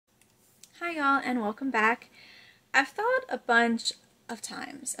Hi y'all and welcome back. I've thought a bunch of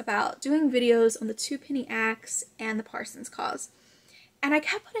times about doing videos on the Twopenny Acts and the Parson's cause, and I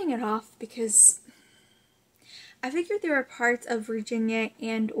kept putting it off because I figured there were parts of Virginia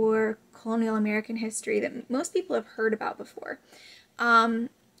and or colonial American history that most people have heard about before.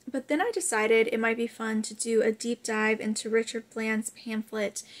 But then I decided it might be fun to do a deep dive into Richard Bland's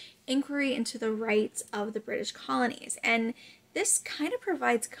pamphlet, Inquiry into the Rights of the British Colonies, and this kind of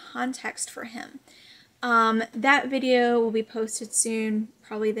provides context for him. That video will be posted soon,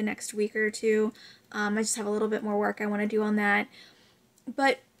 probably the next week or two. I just have a little bit more work I want to do on that.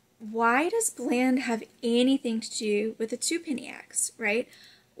 But why does Bland have anything to do with the Twopenny Acts, right?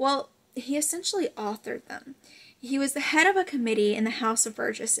 Well, he essentially authored them. He was the head of a committee in the House of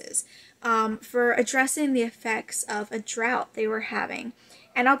Burgesses for addressing the effects of a drought they were having,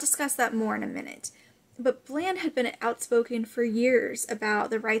 and I'll discuss that more in a minute. But Bland had been outspoken for years about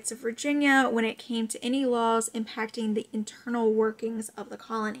the rights of Virginia when it came to any laws impacting the internal workings of the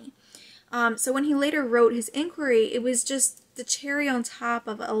colony. So when he later wrote his inquiry, it was just the cherry on top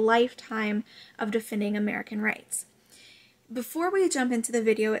of a lifetime of defending American rights. Before we jump into the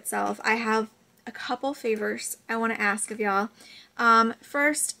video itself, I have a couple favors I want to ask of y'all.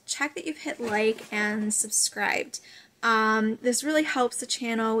 First, check that you've hit like and subscribed. This really helps the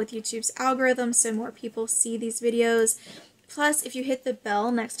channel with YouTube's algorithm so more people see these videos. Plus, if you hit the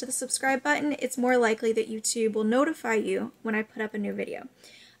bell next to the subscribe button, it's more likely that YouTube will notify you when I put up a new video.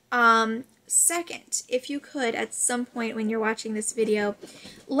 Second, if you could, at some point when you're watching this video,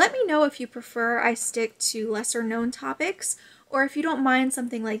 let me know if you prefer I stick to lesser known topics, or if you don't mind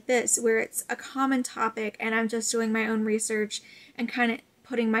something like this, where it's a common topic and I'm just doing my own research and kind of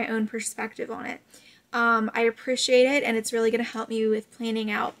putting my own perspective on it. I appreciate it, and it's really going to help me with planning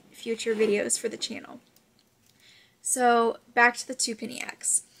out future videos for the channel. So, back to the Twopenny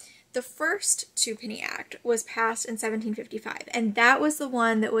Acts. The first Twopenny Act was passed in 1755, and that was the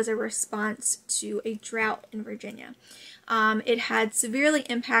one that was a response to a drought in Virginia. It had severely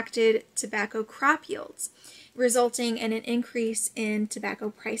impacted tobacco crop yields, resulting in an increase in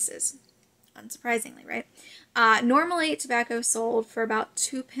tobacco prices. Unsurprisingly, right? Normally, tobacco sold for about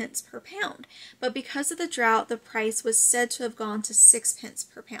 2 pence per pound, but because of the drought, the price was said to have gone to 6 pence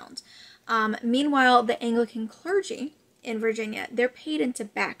per pound. Meanwhile, the Anglican clergy in Virginia, they're paid in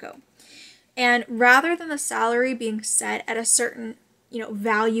tobacco. And rather than the salary being set at a certain,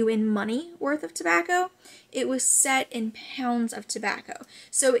 value in money worth of tobacco, it was set in pounds of tobacco.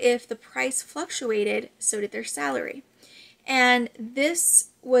 So if the price fluctuated, so did their salary. And this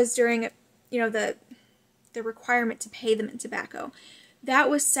was during, the requirement to pay them in tobacco. That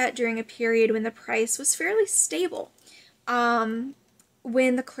was set during a period when the price was fairly stable. When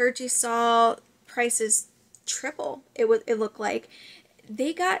the clergy saw prices triple, it looked like,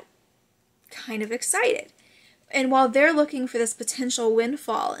 they got kind of excited. And while they're looking for this potential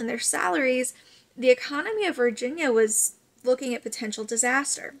windfall in their salaries, the economy of Virginia was looking at potential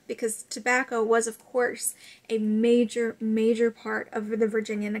disaster, because tobacco was, of course, a major part of the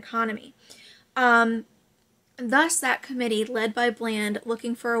Virginian economy. Thus, that committee, led by Bland,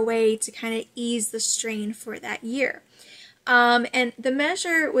 looking for a way to kind of ease the strain for that year. And the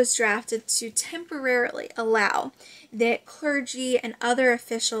measure was drafted to temporarily allow that clergy and other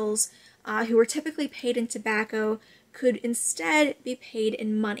officials who were typically paid in tobacco could instead be paid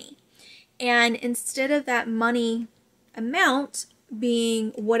in money. And instead of that money amount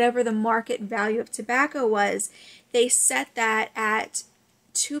being whatever the market value of tobacco was, they set that at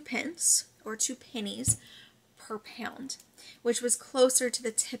 2 pence or 2 pennies per pound, which was closer to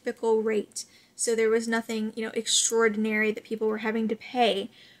the typical rate. So there was nothing, extraordinary that people were having to pay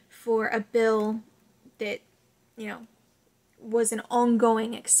for a bill that, was an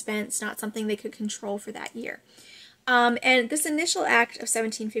ongoing expense, not something they could control for that year. And this initial act of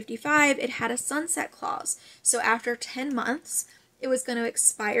 1755, it had a sunset clause. So after 10 months, it was going to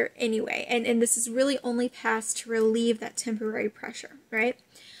expire anyway. And this is really only passed to relieve that temporary pressure, right?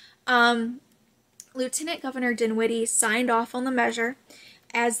 Lieutenant Governor Dinwiddie signed off on the measure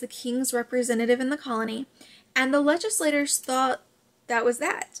as the king's representative in the colony, and the legislators thought that was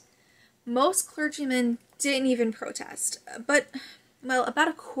that. Most clergymen didn't even protest, but, well, about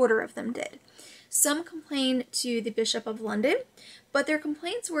a quarter of them did. Some complained to the Bishop of London, but their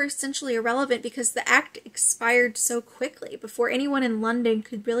complaints were essentially irrelevant because the act expired so quickly before anyone in London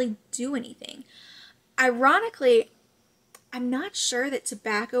could really do anything. Ironically, I'm not sure that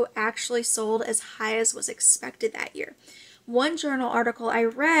tobacco actually sold as high as was expected that year. One journal article I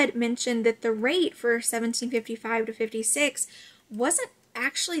read mentioned that the rate for 1755 to 56 wasn't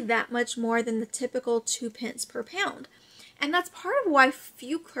actually that much more than the typical 2 pence per pound. And that's part of why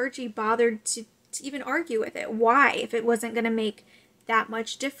few clergy bothered to even argue with it. Why, if it wasn't going to make that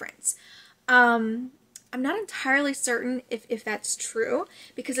much difference? I'm not entirely certain if that's true,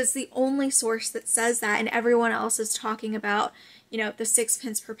 because it's the only source that says that, and everyone else is talking about, you know, the 6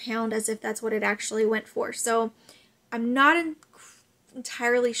 pence per pound as if that's what it actually went for. So I'm not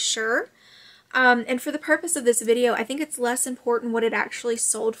entirely sure. And for the purpose of this video, I think it's less important what it actually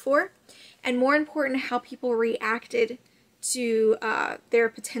sold for, and more important how people reacted to their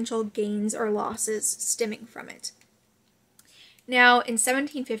potential gains or losses stemming from it. Now, in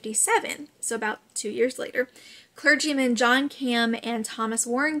 1757, so about 2 years later, clergymen John Cam and Thomas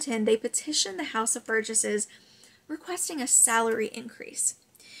Warrington, they petitioned the House of Burgesses requesting a salary increase.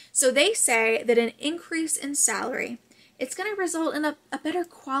 So they say that an increase in salary, it's going to result in a better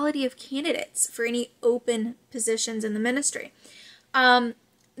quality of candidates for any open positions in the ministry.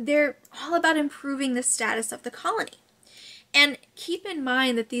 They're all about improving the status of the colony. And keep in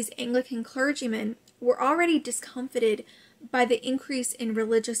mind that these Anglican clergymen were already discomfited by the increase in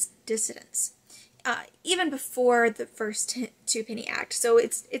religious dissidents, even before the first Twopenny Act. So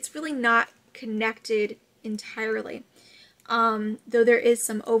it's really not connected entirely, though there is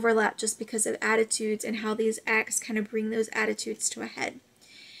some overlap just because of attitudes and how these acts kind of bring those attitudes to a head.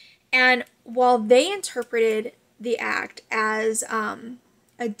 And while they interpreted the act as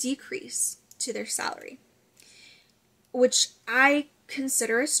a decrease to their salary, which I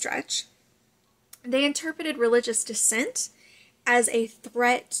consider a stretch, they interpreted religious dissent as a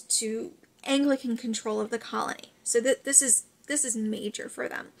threat to Anglican control of the colony. So this is major for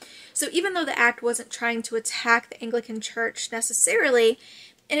them. So even though the act wasn't trying to attack the Anglican Church necessarily,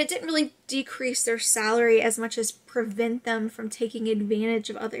 and it didn't really decrease their salary as much as prevent them from taking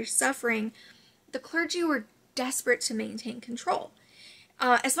advantage of others' suffering, the clergy were desperate to maintain control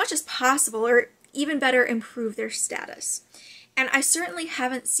as much as possible, or even better, improve their status. And I certainly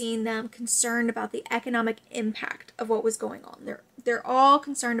haven't seen them concerned about the economic impact of what was going on. They're all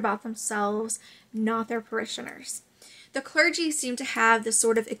concerned about themselves, not their parishioners. The clergy seem to have this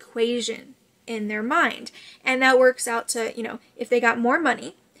sort of equation in their mind, and that works out to, you know, if they got more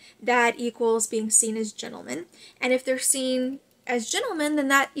money, that equals being seen as gentlemen, and if they're seen as gentlemen, then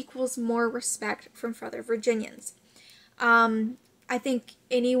that equals more respect from fellow Virginians. I think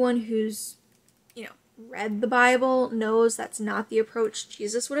anyone who's, you know, read the Bible knows that's not the approach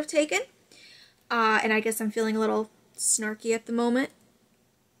Jesus would have taken. And I guess I'm feeling a little snarky at the moment,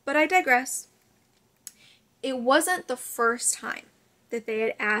 but I digress. It wasn't the first time that they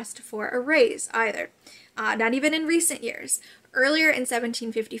had asked for a raise either, not even in recent years. Earlier in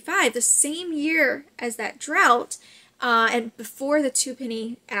 1755, the same year as that drought, and before the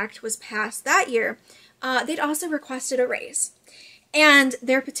Twopenny Act was passed that year, they'd also requested a raise. And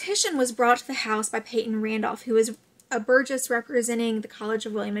their petition was brought to the House by Peyton Randolph, who was a Burgess representing the College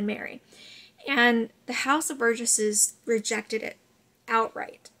of William and Mary. And the House of Burgesses rejected it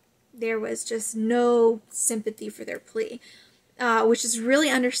outright. There was just no sympathy for their plea, which is really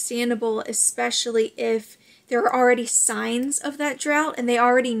understandable, especially if there are already signs of that drought and they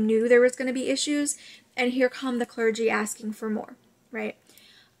already knew there was going to be issues, and here come the clergy asking for more, right?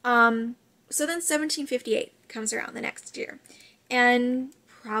 So then 1758 comes around the next year, and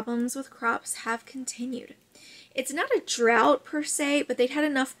problems with crops have continued. It's not a drought per se, but they'd had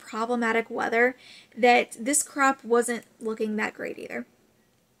enough problematic weather that this crop wasn't looking that great either.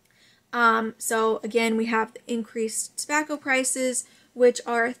 So again, we have the increased tobacco prices, which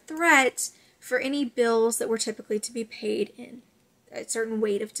are a threat for any bills that were typically to be paid in a certain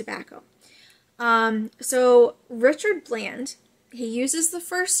weight of tobacco. So Richard Bland, he uses the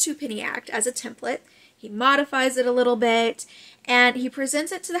first Twopenny Act as a template. He modifies it a little bit, and he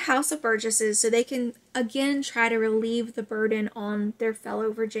presents it to the House of Burgesses so they can, again, try to relieve the burden on their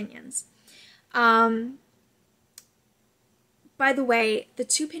fellow Virginians. By the way, the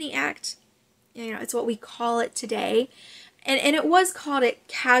Twopenny Act, you know, it's what we call it today, and it was called it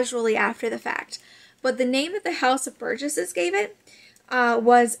casually after the fact, but the name that the House of Burgesses gave it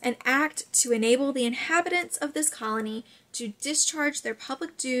was an act to enable the inhabitants of this colony to discharge their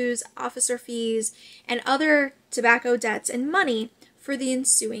public dues, officer fees, and other tobacco debts and money for the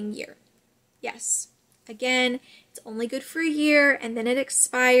ensuing year. Yes, again, it's only good for a year, and then it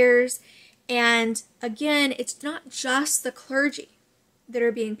expires. And again, it's not just the clergy that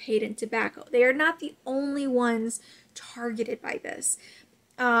are being paid in tobacco. They are not the only ones targeted by this.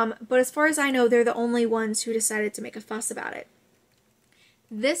 But as far as I know, they're the only ones who decided to make a fuss about it.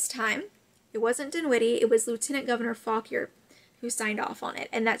 This time, it wasn't Dinwiddie, it was Lieutenant Governor Fauquier who signed off on it.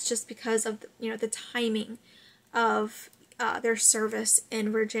 And that's just because of, you know, the timing of their service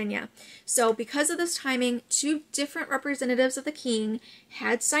in Virginia. So because of this timing, two different representatives of the king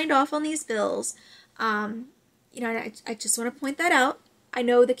had signed off on these bills. I just want to point that out. I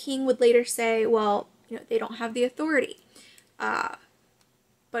know the king would later say, well, they don't have the authority.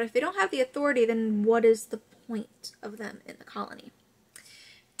 But if they don't have the authority, then what is the point of them in the colony?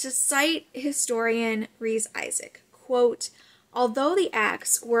 To cite historian Rhys, quote, although the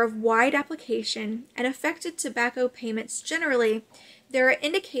acts were of wide application and affected tobacco payments generally, there are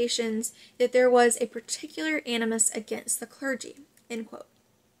indications that there was a particular animus against the clergy, end quote.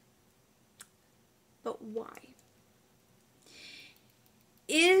 But why?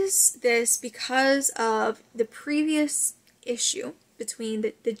 Is this because of the previous issue between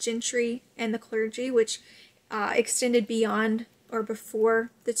the gentry and the clergy, which extended beyond or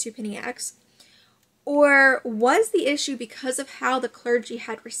before the Twopenny Acts? Or was the issue because of how the clergy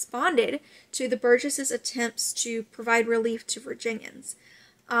had responded to the Burgesses' attempts to provide relief to Virginians?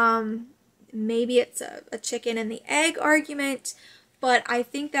 Maybe it's a chicken and the egg argument, but I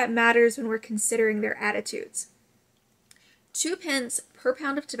think that matters when we're considering their attitudes. 2 pence per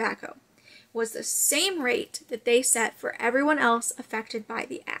pound of tobacco was the same rate that they set for everyone else affected by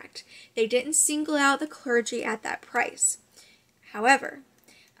the act. They didn't single out the clergy at that price. However,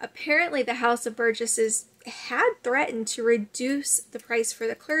 apparently the House of Burgesses had threatened to reduce the price for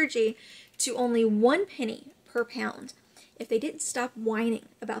the clergy to only 1 penny per pound if they didn't stop whining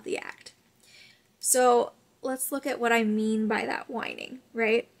about the act. So let's look at what I mean by that whining,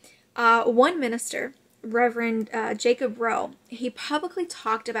 right? One minister, Reverend Jacob Rowe, he publicly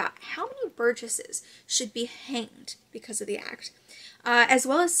talked about how many Burgesses should be hanged because of the act, as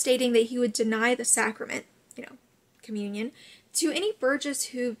well as stating that he would deny the sacrament, communion, to any Burgess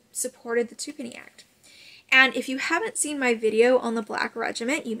who supported the Twopenny Act. And if you haven't seen my video on the Black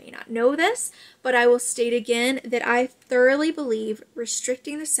Regiment, you may not know this, but I will state again that I thoroughly believe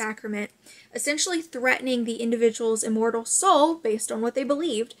restricting the sacrament, essentially threatening the individual's immortal soul based on what they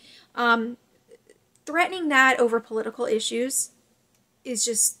believed, threatening that over political issues is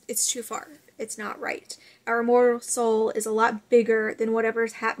just, it's too far. It's not right. Our immortal soul is a lot bigger than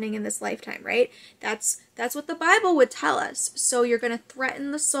whatever's happening in this lifetime, right? That's what the Bible would tell us. So you're going to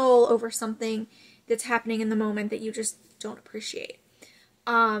threaten the soul over something that's happening in the moment that you just don't appreciate.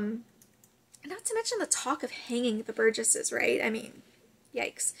 Not to mention the talk of hanging the Burgesses, right? I mean,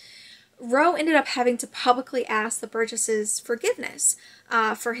 yikes. Rowe ended up having to publicly ask the Burgesses forgiveness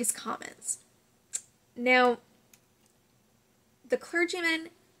for his comments. Now, the clergyman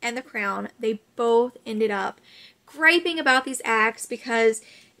and the crown, they both ended up griping about these acts because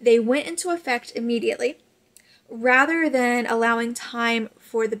they went into effect immediately rather than allowing time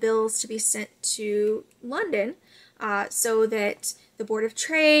for the bills to be sent to London so that the Board of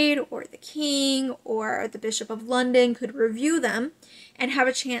Trade or the King or the Bishop of London could review them and have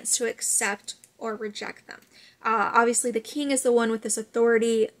a chance to accept or reject them. Obviously, the King is the one with this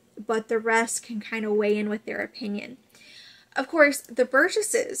authority, but the rest can kind of weigh in with their opinion. Of course, the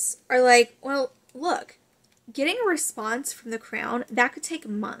Burgesses are like, well, look, getting a response from the crown, that could take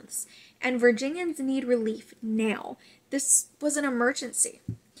months, and Virginians need relief now. This was an emergency.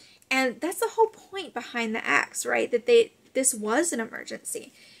 And that's the whole point behind the acts, right? That this was an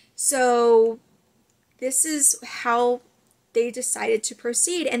emergency. So this is how they decided to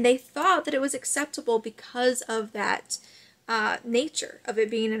proceed, and they thought that it was acceptable because of that nature of it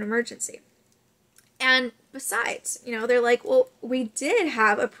being an emergency. And besides, they're like, well, we did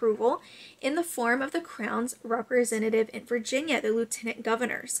have approval in the form of the Crown's representative in Virginia, the lieutenant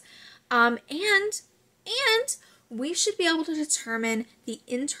governors. And we should be able to determine the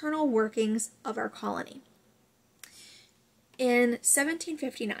internal workings of our colony. In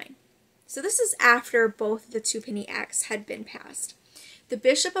 1759, so this is after both the Twopenny Acts had been passed, the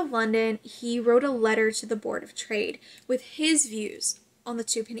Bishop of London, he wrote a letter to the Board of Trade with his views on the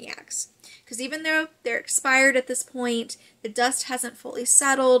Twopenny Acts. Because even though they're expired at this point, the dust hasn't fully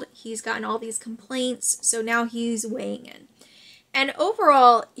settled, he's gotten all these complaints, so now he's weighing in. And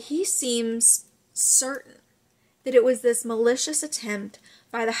overall, he seems certain that it was this malicious attempt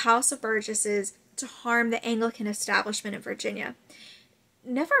by the House of Burgesses to harm the Anglican establishment in Virginia.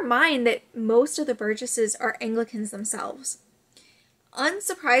 Never mind that most of the Burgesses are Anglicans themselves.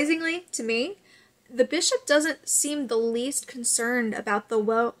 Unsurprisingly to me, the bishop doesn't seem the least concerned about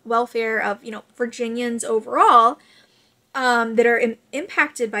the welfare of, Virginians overall that are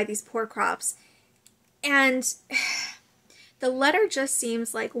impacted by these poor crops. And the letter just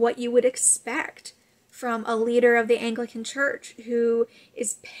seems like what you would expect from a leader of the Anglican Church who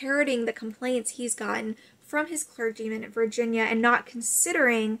is parroting the complaints he's gotten from his clergymen in Virginia and not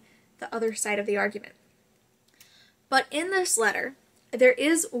considering the other side of the argument. But in this letter, there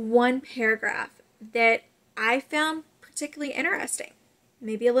is one paragraph that I found particularly interesting,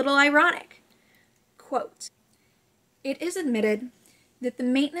 maybe a little ironic. Quote, "It is admitted that the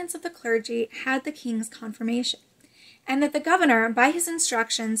maintenance of the clergy had the king's confirmation, and that the governor, by his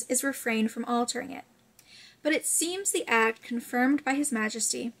instructions, is refrained from altering it. But it seems the act confirmed by his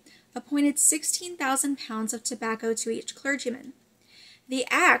majesty appointed 16,000 pounds of tobacco to each clergyman. The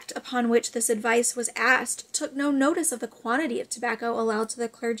act upon which this advice was asked took no notice of the quantity of tobacco allowed to the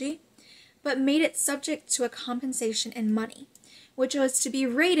clergy, but made it subject to a compensation in money, which was to be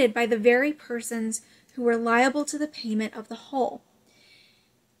rated by the very persons who were liable to the payment of the whole.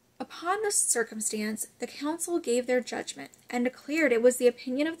 Upon this circumstance, the council gave their judgment, and declared it was the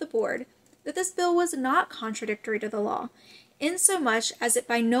opinion of the board that this bill was not contradictory to the law, insomuch as it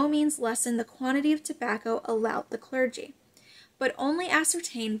by no means lessened the quantity of tobacco allowed the clergy, but only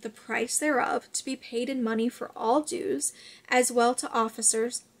ascertained the price thereof to be paid in money for all dues, as well to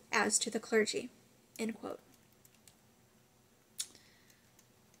officers as to the clergy." End quote.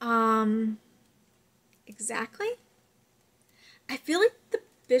 Exactly? I feel like the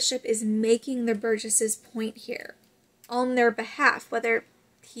bishop is making the Burgesses' point here on their behalf, whether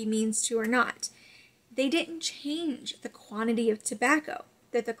he means to or not. They didn't change the quantity of tobacco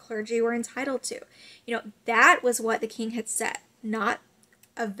that the clergy were entitled to. That was what the king had set, not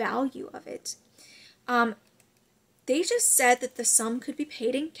a value of it. They just said that the sum could be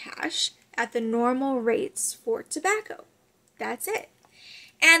paid in cash at the normal rates for tobacco. That's it.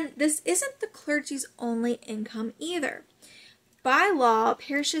 And this isn't the clergy's only income either. By law,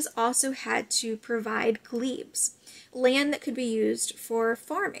 parishes also had to provide glebes, land that could be used for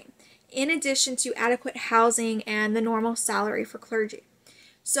farming, in addition to adequate housing and the normal salary for clergy.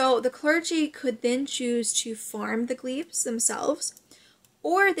 So the clergy could then choose to farm the glebes themselves,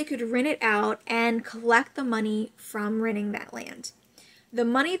 or they could rent it out and collect the money from renting that land. The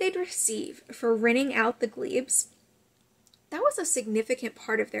money they'd receive for renting out the glebes, that was a significant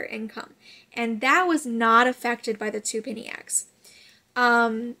part of their income, and that was not affected by the Twopenny Acts.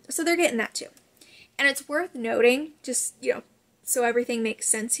 So they're getting that too. And it's worth noting, just, so everything makes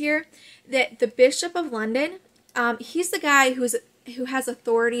sense here, that the Bishop of London, he's the guy who has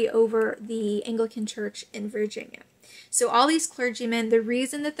authority over the Anglican Church in Virginia. So all these clergymen, the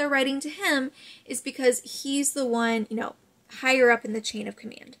reason that they're writing to him is because he's the one, higher up in the chain of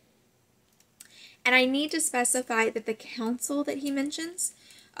command. And I need to specify that the council that he mentions,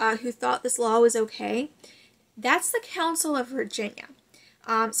 who thought this law was okay, that's the Council of Virginia.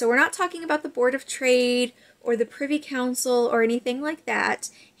 So we're not talking about the Board of Trade or the Privy Council or anything like that.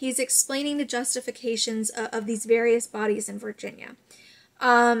 He's explaining the justifications of these various bodies in Virginia.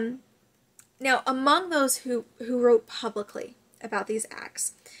 Now, among those who wrote publicly about these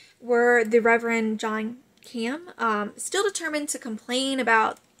acts were the Reverend John Cam, still determined to complain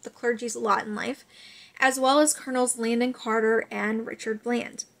about the clergy's lot in life, as well as Colonels Landon Carter and Richard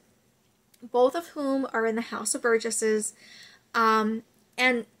Bland, both of whom are in the House of Burgesses.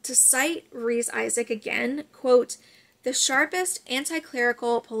 And to cite Rhys Isaac again, quote, "The sharpest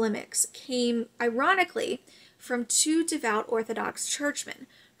anti-clerical polemics came, ironically, from two devout Orthodox churchmen,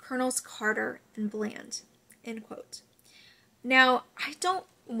 Colonels Carter and Bland," end quote. Now, I don't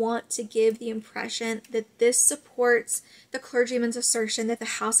want to give the impression that this supports the clergyman's assertion that the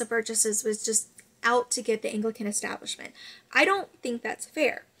House of Burgesses was just out to get the Anglican establishment. I don't think that's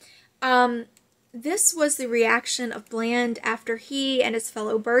fair. This was the reaction of Bland after he and his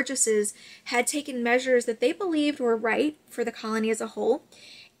fellow Burgesses had taken measures that they believed were right for the colony as a whole,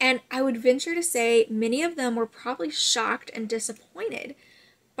 and I would venture to say many of them were probably shocked and disappointed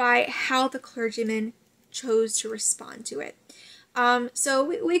by how the clergyman chose to respond to it. So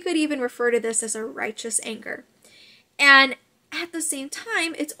we could even refer to this as a righteous anger. And at the same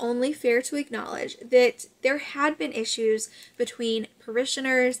time, it's only fair to acknowledge that there had been issues between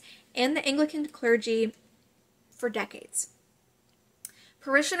parishioners and the Anglican clergy for decades.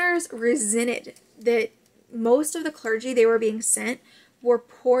 Parishioners resented that most of the clergy they were being sent were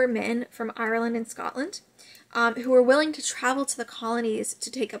poor men from Ireland and Scotland, who were willing to travel to the colonies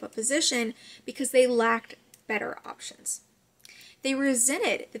to take up a position because they lacked better options. They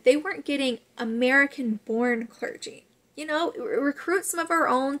resented that they weren't getting American-born clergy. Recruit some of our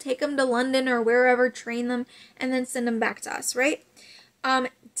own, take them to London or wherever, train them, and then send them back to us, right?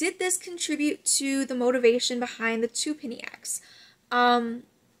 Did this contribute to the motivation behind the Twopenny Acts? I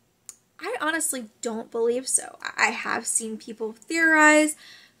honestly don't believe so. I have seen people theorize,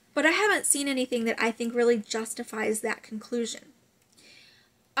 but I haven't seen anything that I think really justifies that conclusion.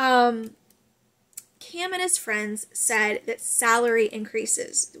 Cam and his friends said that salary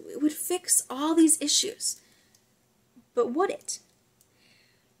increases would fix all these issues. but would it?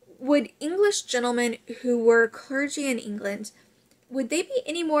 Would English gentlemen who were clergy in England, would they be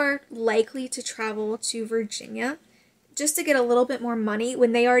any more likely to travel to Virginia just to get a little bit more money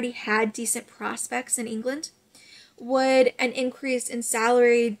when they already had decent prospects in England? Would an increase in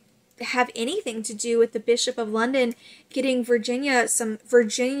salary have anything to do with the Bishop of London getting Virginia some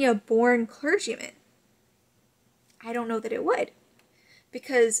Virginia-born clergymen? I don't know that it would,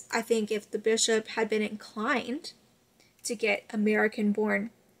 because I think if the bishop had been inclined to get American-born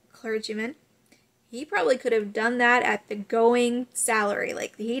clergymen, he probably could have done that at the going salary.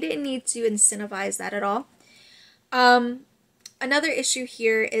 Like, he didn't need to incentivize that at all. Another issue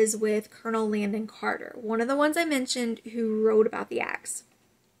here is with Colonel Landon Carter, one of the ones I mentioned who wrote about the Acts.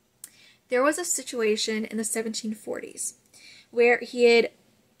 There was a situation in the 1740s where he had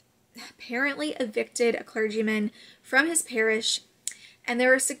apparently evicted a clergyman from his parish, and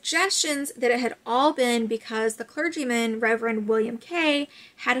there were suggestions that it had all been because the clergyman, Reverend William Kay,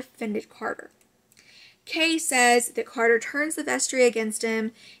 had offended Carter. Kay says that Carter turns the vestry against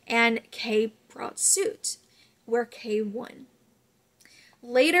him, and Kay brought suit, where Kay won.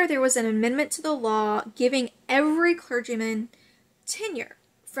 Later, there was an amendment to the law giving every clergyman tenure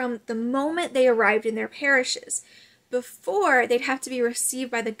from the moment they arrived in their parishes. Before, they'd have to be received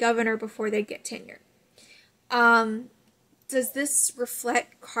by the governor before they'd get tenure. Does this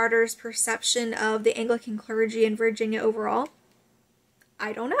reflect Carter's perception of the Anglican clergy in Virginia overall?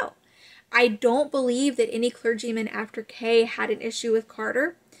 I don't know. I don't believe that any clergyman after Kay had an issue with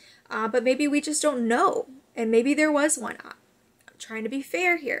Carter, but maybe we just don't know, and maybe there was one. I'm trying to be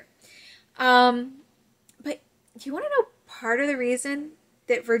fair here. But do you want to know part of the reason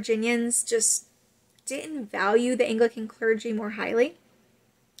that Virginians just didn't value the Anglican clergy more highly?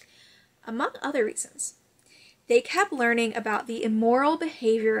 Among other reasons, they kept learning about the immoral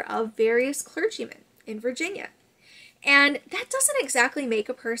behavior of various clergymen in Virginia. And that doesn't exactly make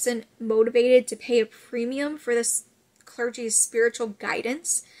a person motivated to pay a premium for this clergy's spiritual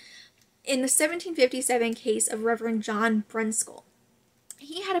guidance. In the 1757 case of Reverend John Brunskill,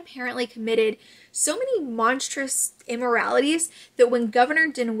 he had apparently committed so many monstrous immoralities that when Governor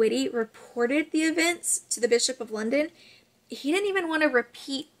Dinwiddie reported the events to the Bishop of London, he didn't even want to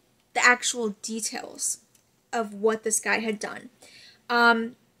repeat the actual details of what this guy had done.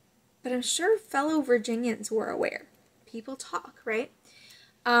 But I'm sure fellow Virginians were aware. People talk, right?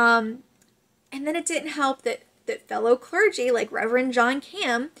 And then it didn't help that fellow clergy, like Reverend John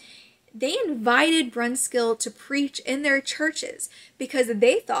Cam, they invited Brunskill to preach in their churches because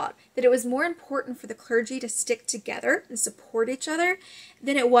they thought that it was more important for the clergy to stick together and support each other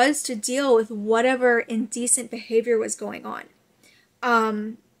than it was to deal with whatever indecent behavior was going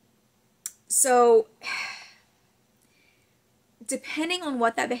on. So, depending on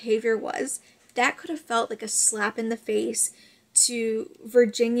what that behavior was, that could have felt like a slap in the face to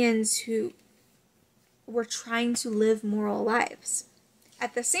Virginians who were trying to live moral lives.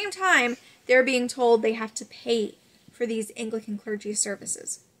 At the same time, they're being told they have to pay for these Anglican clergy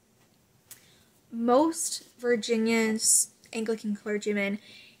services. Most Virginia's Anglican clergymen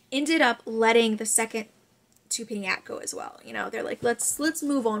ended up letting the second Twopenny Act go as well. You know, they're like, let's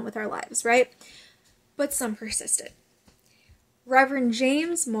move on with our lives, right? But some persisted. Reverend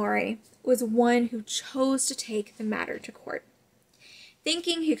James Maury was one who chose to take the matter to court.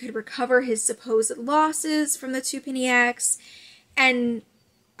 Thinking he could recover his supposed losses from the Twopenny Acts, and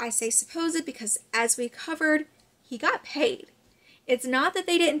I say supposed because, as we covered, he got paid. It's not that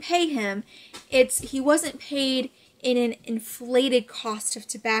they didn't pay him, it's he wasn't paid in an inflated cost of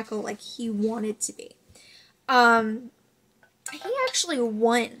tobacco like he wanted to be. He actually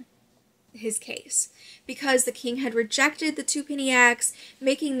won his case because the king had rejected the Twopenny Acts,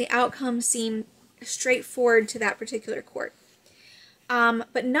 making the outcome seem straightforward to that particular court.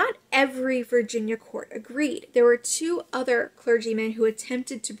 But not every Virginia court agreed. There were two other clergymen who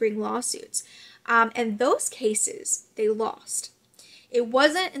attempted to bring lawsuits, and those cases they lost. It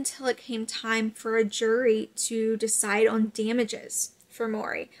wasn't until it came time for a jury to decide on damages for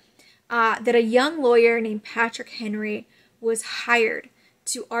Maury that a young lawyer named Patrick Henry was hired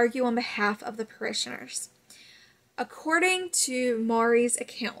to argue on behalf of the parishioners. According to Maury's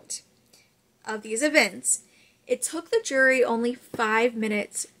account of these events, it took the jury only 5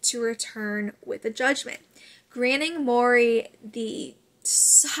 minutes to return with a judgment, granting Maury the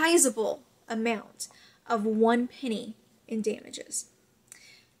sizable amount of 1 penny in damages.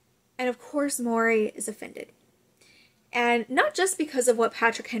 And of course, Maury is offended. And not just because of what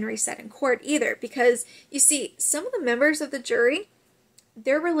Patrick Henry said in court either, because, you see, some of the members of the jury,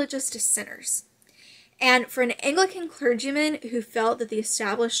 they're religious dissenters. And for an Anglican clergyman who felt that the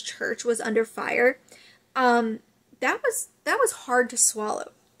established church was under fire, that was hard to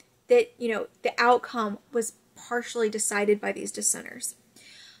swallow, that, you know, the outcome was partially decided by these dissenters.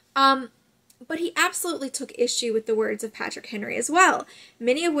 But he absolutely took issue with the words of Patrick Henry as well,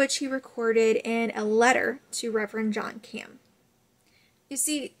 many of which he recorded in a letter to Reverend John Cam. You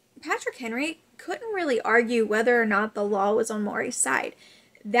see, Patrick Henry couldn't really argue whether or not the law was on Maury's side.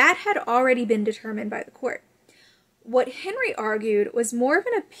 That had already been determined by the court. What Henry argued was more of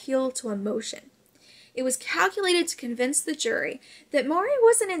an appeal to emotion. It was calculated to convince the jury that Maury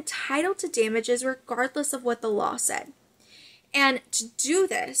wasn't entitled to damages regardless of what the law said. And to do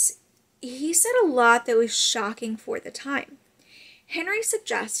this, he said a lot that was shocking for the time. Henry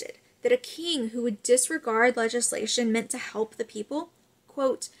suggested that a king who would disregard legislation meant to help the people,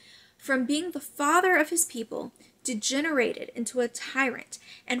 quote, from being the father of his people, degenerated into a tyrant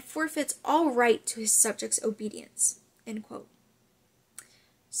and forfeits all right to his subjects' obedience, end quote.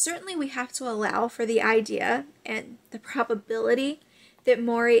 Certainly we have to allow for the idea and the probability that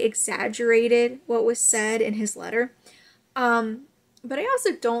Maury exaggerated what was said in his letter. But I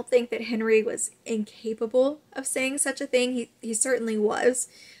also don't think that Henry was incapable of saying such a thing. He certainly was,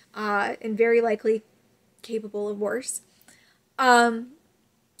 and very likely capable of worse. And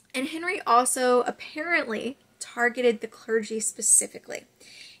Henry also apparently targeted the clergy specifically.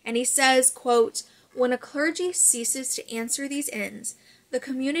 And he says, quote, when a clergy ceases to answer these ends, the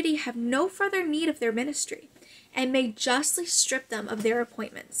community have no further need of their ministry, and may justly strip them of their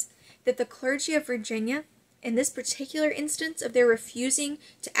appointments, that the clergy of Virginia, in this particular instance of their refusing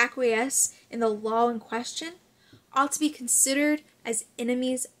to acquiesce in the law in question, ought to be considered as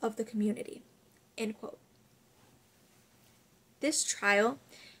enemies of the community, end quote. This trial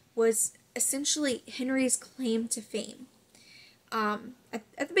was essentially Henry's claim to fame, at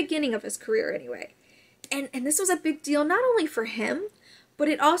the beginning of his career anyway. And this was a big deal not only for him, but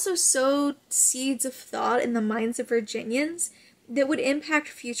it also sowed seeds of thought in the minds of Virginians that would impact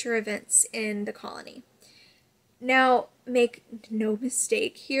future events in the colony. Now, make no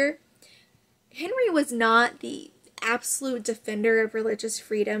mistake here, Henry was not the absolute defender of religious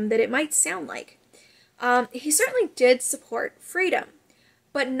freedom that it might sound like. He certainly did support freedom,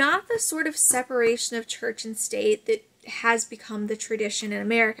 but not the sort of separation of church and state that has become the tradition in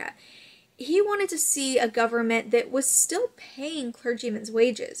America. He wanted to see a government that was still paying clergymen's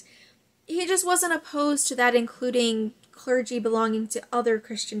wages. He just wasn't opposed to that including clergy belonging to other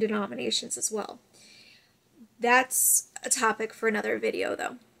Christian denominations as well. That's a topic for another video,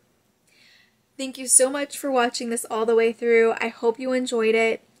 though. Thank you so much for watching this all the way through. I hope you enjoyed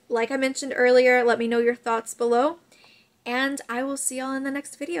it. Like I mentioned earlier, let me know your thoughts below, and I will see y'all in the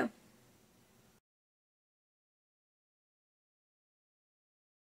next video.